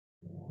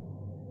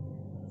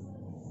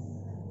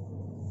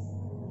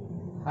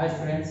Hi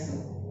students,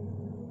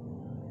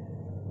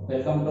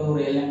 welcome to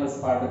Real Numbers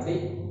Part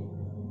 3.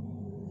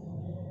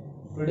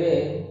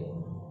 Today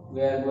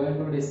we are going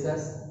to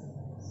discuss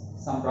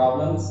few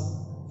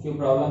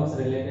problems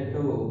related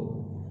to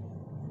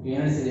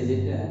units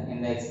digit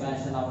in the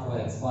expansion of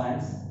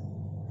exponents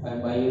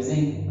by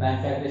using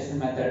prime factorization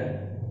method.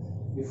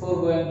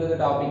 Before going to the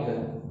topic,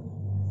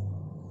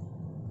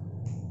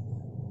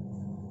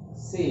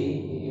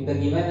 see if the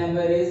given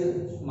number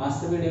is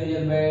must be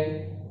divisible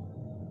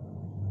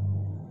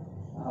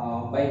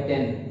by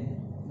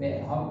 10.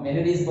 How many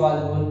it is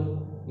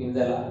possible if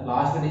the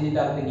last digit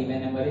of the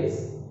given number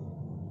is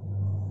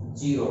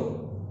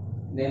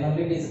 0, then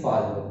only it is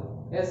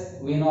possible. Yes,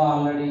 we know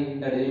already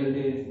the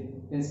divisibility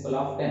principle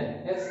of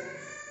 10. Yes,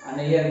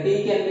 and here 10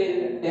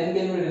 can be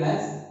written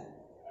as,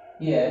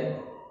 here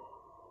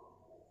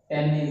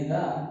 10 is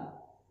the,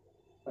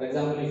 for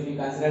example, if we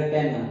consider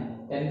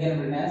 10 can be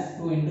written as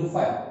 2 into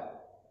 5.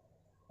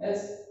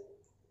 Yes,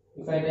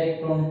 if I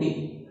take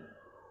 20,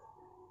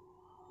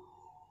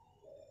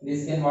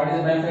 this can, what is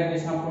the prime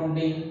factorization of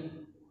 20?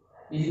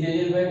 Is it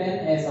divisible by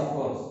 10? Yes, of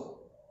course.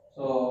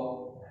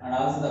 So, and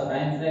also the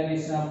prime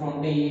factorization of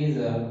 20 is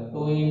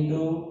 2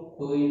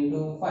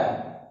 into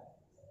 5.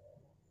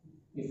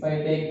 If I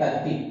take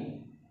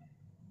 30,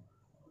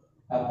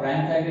 the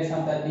prime factorization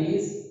of 30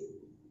 is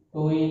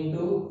 2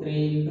 into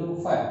 3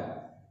 into 5.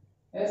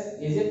 Yes,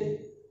 is it?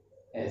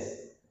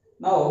 Yes.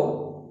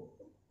 Now,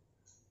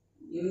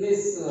 in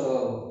this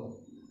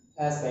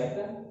aspect,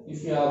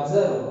 if you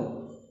observe,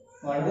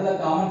 what are the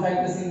common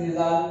factors in this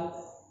all?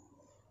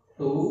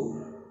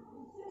 2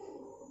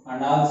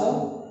 and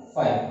also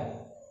 5.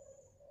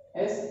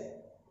 Yes,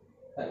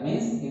 that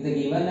means if the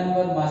given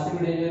number must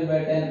be divisible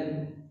by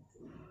 10,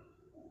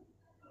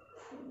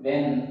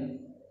 when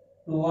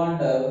 2 and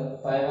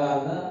 5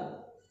 are the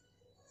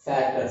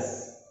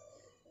factors,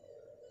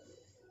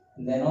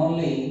 then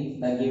only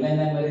the given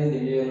number is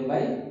divisible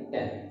by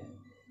 10.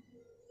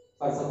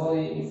 For suppose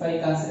if I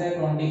consider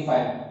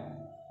 25,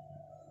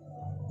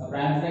 the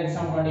prime fraction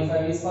of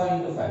 25 is 5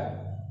 into 5.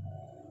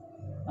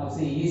 Now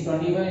see, is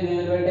 25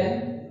 divisible by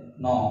 10?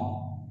 No.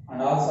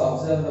 And also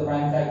observe the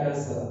prime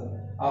factors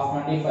of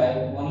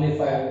 25, only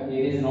 5,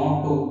 it is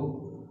not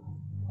 2.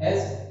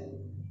 Yes.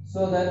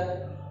 So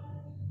that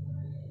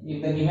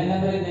if the given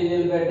number is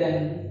divisible by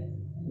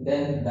 10,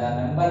 then the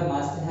number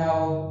must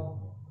have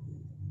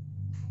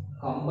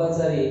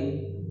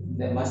compulsory,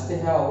 they must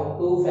have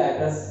two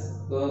factors.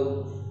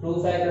 Those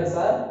two factors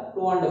are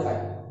 2 and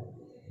 5.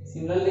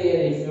 Similarly,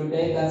 if you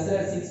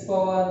consider 6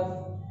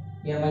 power,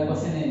 here my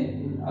question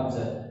is,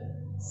 observe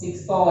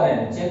 6 power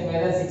n, check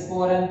whether 6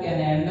 power n can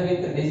end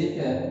with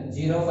digit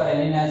 0 for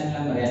any natural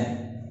number n.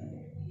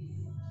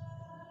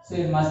 So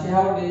it must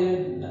have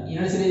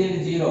units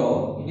digit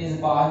 0. It is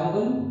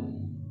possible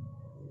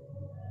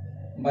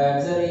by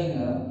observing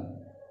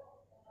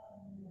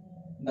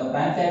the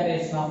prime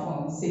factorization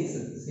of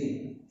 6.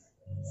 See,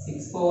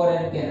 6 power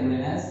n can be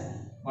written as,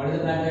 what is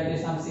the prime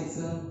factorization of 6?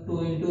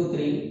 2 into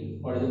 3,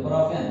 what is the power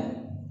of n?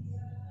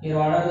 Here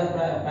what are the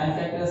prime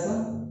factors?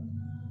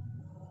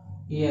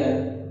 Here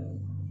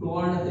 2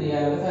 and 3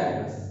 are the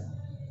factors.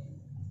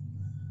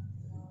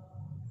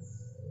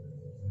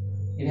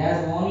 It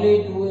has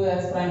only 2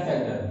 as prime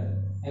factor.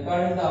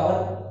 According to our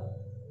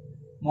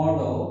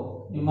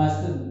motto,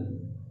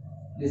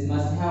 this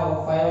must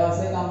have 5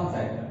 also a common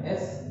factor.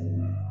 Yes,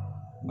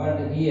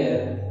 but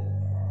here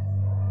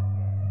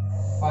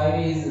 5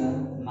 is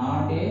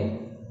not a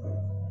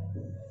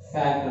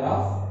factor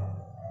of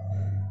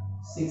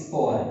 6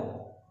 power n.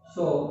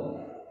 So,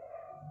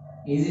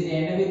 is it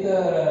end with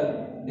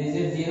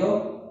digit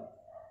 0?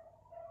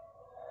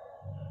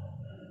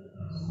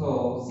 So,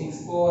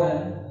 6 power n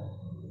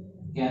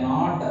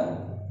cannot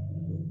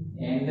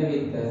end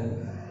with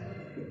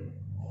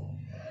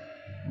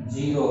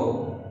 0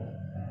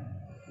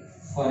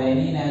 for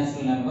any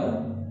natural number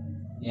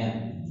n.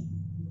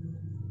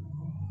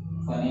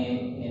 For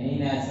any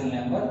natural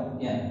number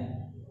n.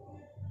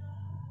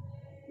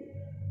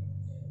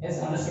 Yes,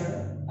 understood?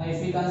 Now,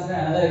 if we consider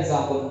another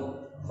example,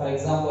 for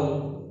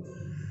example,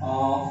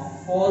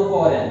 4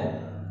 power n,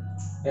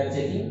 we are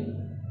checking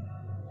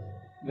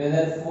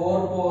whether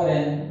 4 power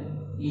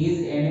n is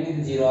ending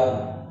with 0 or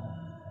not.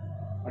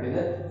 What is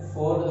that?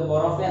 4 to the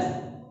power of n.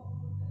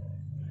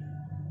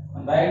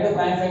 And write the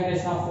prime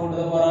factorization of 4 to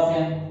the power of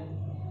n.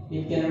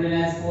 It can be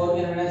written as 4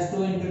 can be written as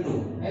 2 into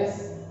 2. Yes,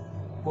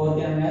 4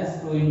 can be written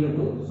as 2 into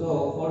 2.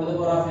 So 4 to the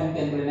power of n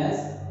can be written as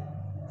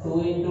 2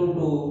 into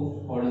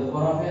 2 4 to the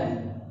power of n.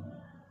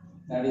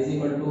 That is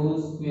equal to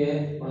 2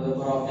 square 4 to the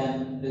power of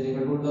n, that is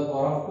equal to the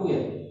power of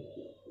 2n.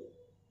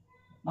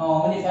 Now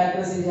how many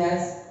factors it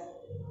has?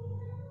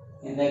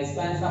 In the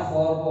expansion of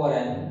 4 power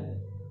n,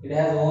 it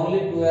has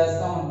only 2 as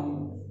common.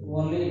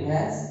 Only it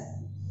has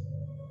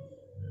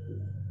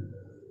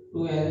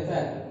 2 as a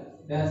factor.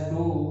 It has 2.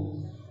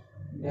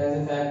 It has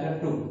a factor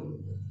 2.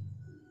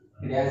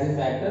 It has a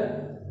factor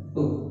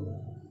 2.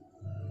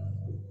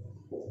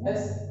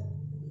 Yes.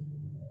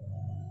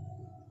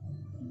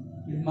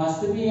 It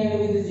must be end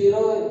with 0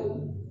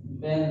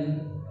 when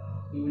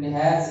if it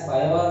has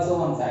 5 also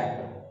one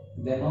factor,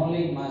 then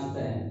only it must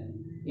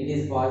it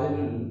is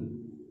possible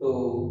to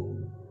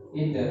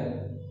hit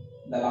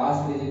the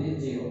last digit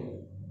is 0.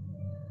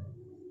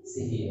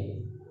 See here,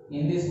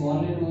 in this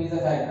only 2 is a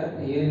factor,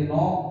 here is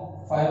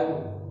no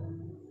 5,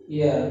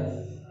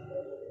 here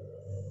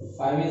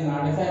 5 is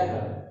not a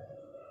factor.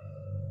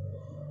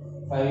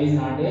 5 is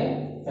not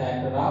a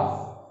factor of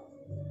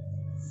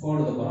 4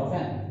 to the power of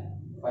n.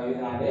 5 is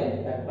not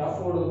a factor of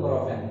 4 to the power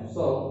of n.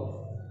 So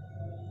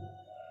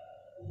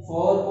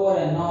 4 power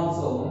n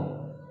also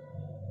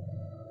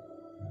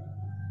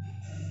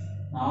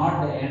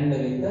not end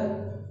with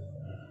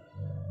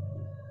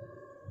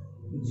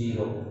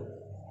 0.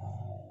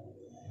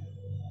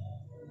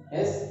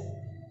 Yes,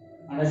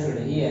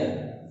 understood. Here,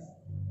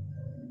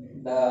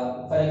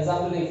 for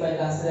example, if I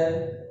consider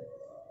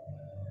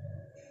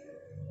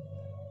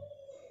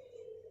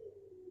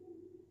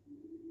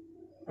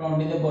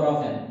to the power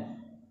of n,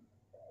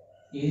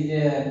 is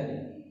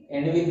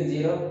end with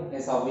 0?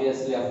 Yes,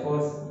 obviously, of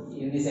course.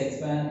 In this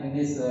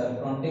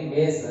 20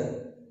 base,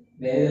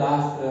 there is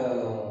last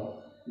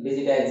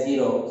digit as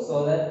 0,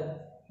 so that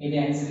it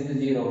ends with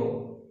 0.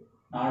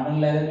 Not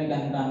only that, we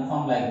can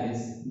confirm like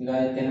this,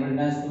 because it can be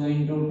written 2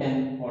 into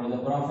 10 or the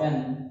power of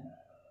n,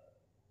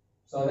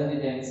 so that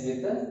it ends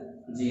with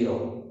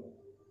 0.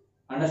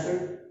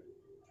 Understood?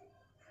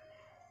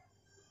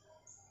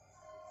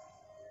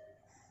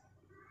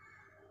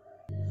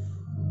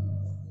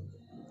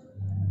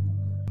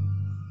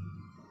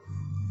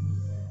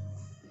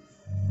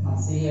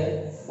 See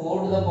here,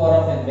 4 to the power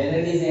of n, whether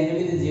it is end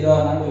with 0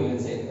 or not, we will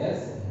check. Yes,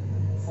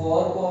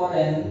 4 power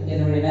n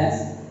can be written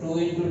as 2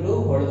 into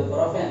 2 whole to the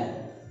power of n.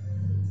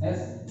 Yes,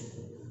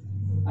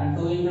 and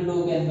 2 into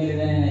 2 can be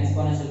written in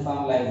exponential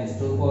form like this: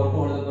 2 power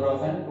 2 to the power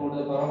of n, 2 to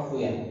the power of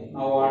 2n.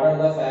 Now, what are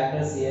the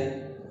factors here?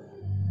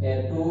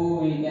 Here 2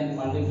 we can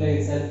multiply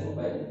itself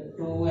by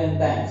 2n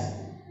times.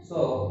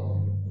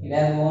 So it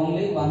has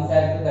only one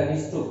factor, that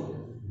is 2.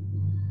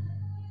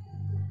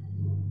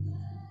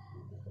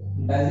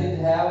 Does it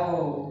have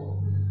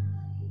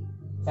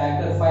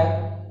factor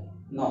 5?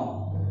 No,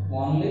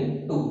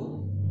 only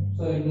 2.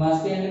 So it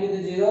must end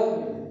with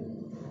 0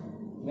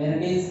 when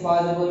it is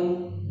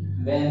possible,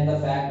 when the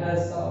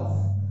factors of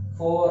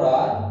 4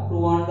 are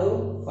 2 and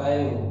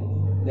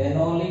 5, then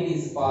only it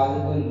is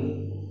possible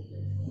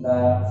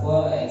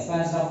the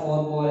expansion of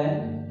 4 power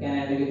n can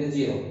end with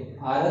 0,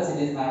 or else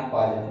it is not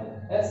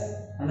possible. Yes,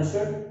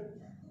 understood?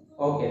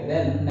 Okay,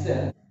 then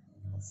next,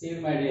 see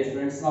my dear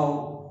students,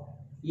 now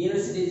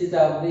units digit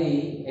of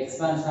the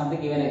expansion of the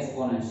given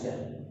exponential.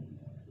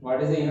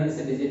 What is the units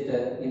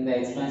digit in the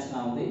expansion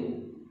of the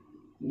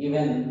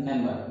given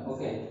number?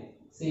 Okay,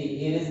 see,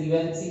 here is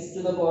given 6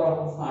 to the power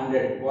of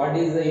 100. What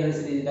is the units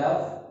digit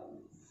of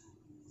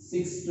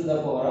 6 to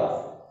the power of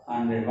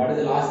 100? What is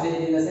the last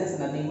digit in the sense?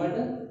 Nothing but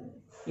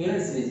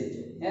units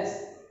digit.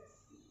 Yes,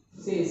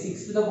 see,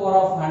 6 to the power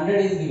of 100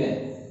 is given.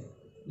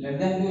 Let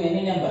them give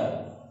any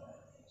number.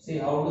 See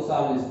how to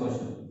solve this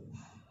question.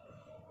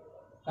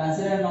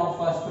 Consider now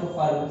first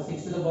for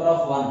 6 to the power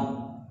of 1.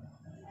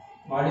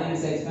 What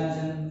is its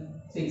expansion?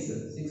 6.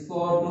 6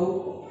 power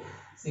 2,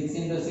 6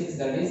 into 6,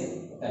 that is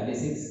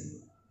 36.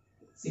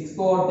 6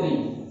 power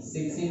 3,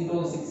 6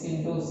 into 6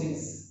 into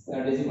 6,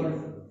 that is equal to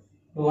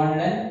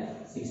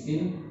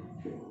 216.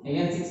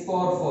 Again 6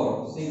 power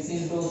 4, 6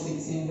 into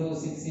 6 into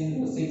 6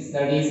 into 6,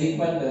 that is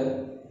equal to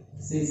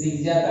 6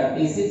 6 are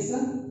 36.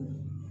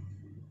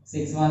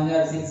 6 1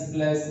 are 6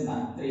 plus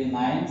 3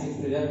 9, 6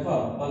 2 are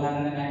 12,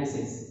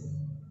 1296.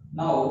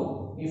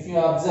 Now, if you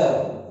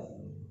observe,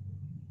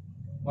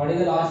 what is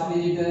the last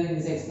digit in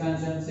this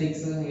expansion?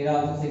 6, here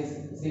also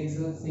 6, 6,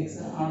 6,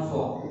 and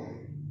so on.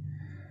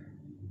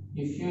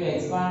 If you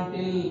expand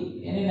till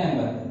any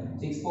number,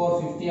 6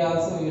 power 50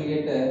 also, you will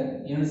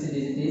get units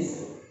digit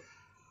is,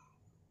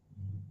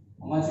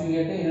 how much you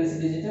get units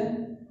digit?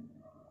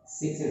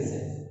 6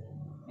 itself.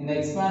 In the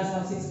expansion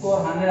of 6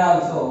 power 100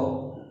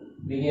 also,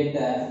 we get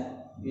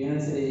the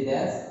units digit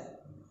as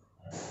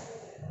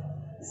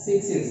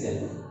 6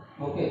 itself.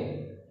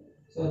 Okay,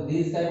 so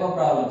these type of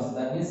problems,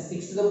 that means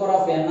 6 to the power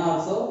of n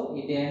also,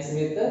 it ends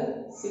with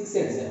 6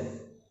 itself.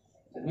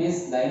 That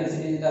means the units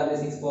digit of the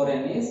 6 power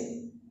n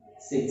is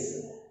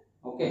 6.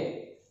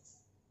 Okay,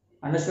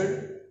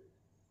 understood?